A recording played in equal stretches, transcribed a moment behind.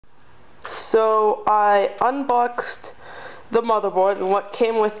So I unboxed the motherboard, and what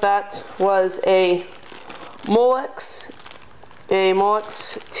came with that was a Molex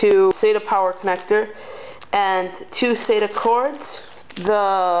to SATA power connector and 2 SATA cords,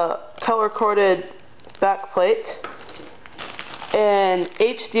 the color-coded backplate, an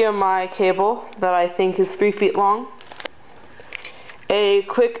HDMI cable that I think is 3 feet long, a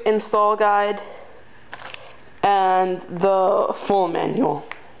quick install guide, and the full manual.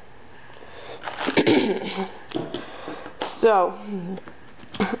 So,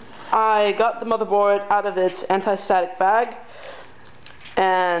 I got the motherboard out of its anti-static bag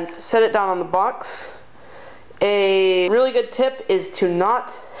and set it down on the box. A really good tip is to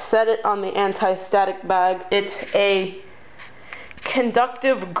not set it on the anti-static bag. It's a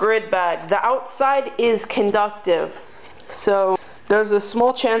conductive grid bag. The outside is conductive, so there's a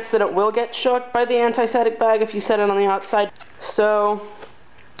small chance that it will get shook by the anti-static bag if you set it on the outside. So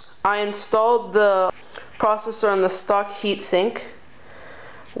I installed the processor on the stock heatsink.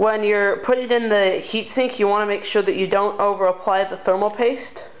 When you're putting it in the heatsink, you want to make sure that you don't over apply the thermal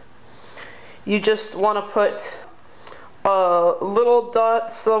paste. You just want to put a little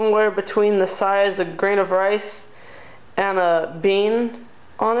dot somewhere between the size of a grain of rice and a bean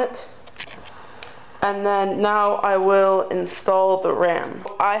on it. And then now I will install the RAM.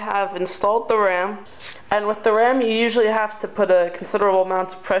 I have installed the RAM, and with the RAM you usually have to put a considerable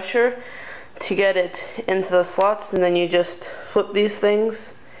amount of pressure to get it into the slots, and then you just flip these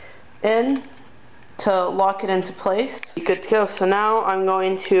things in to lock it into place. You're good to go. So now I'm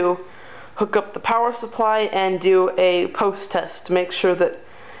going to hook up the power supply and do a post test to make sure that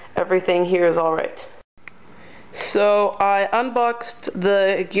everything here is alright. So I unboxed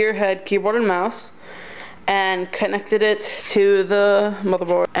the Gearhead keyboard and mouse and connected it to the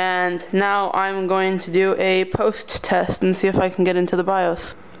motherboard, and now I'm going to do a post test and see if I can get into the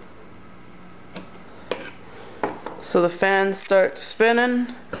BIOS. So the fan starts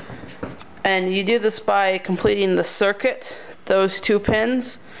spinning, and you do this by completing the circuit, those 2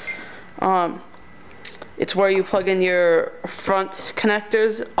 pins. It's where you plug in your front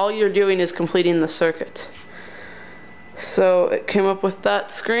connectors. All you're doing is completing the circuit. So it came up with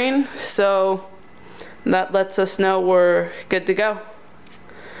that screen, so that lets us know we're good to go.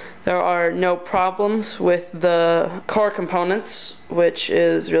 There are no problems with the core components, which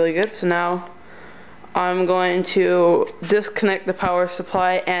is really good. So now I'm going to disconnect the power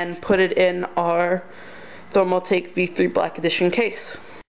supply and put it in our Thermaltake V3 Black Edition case.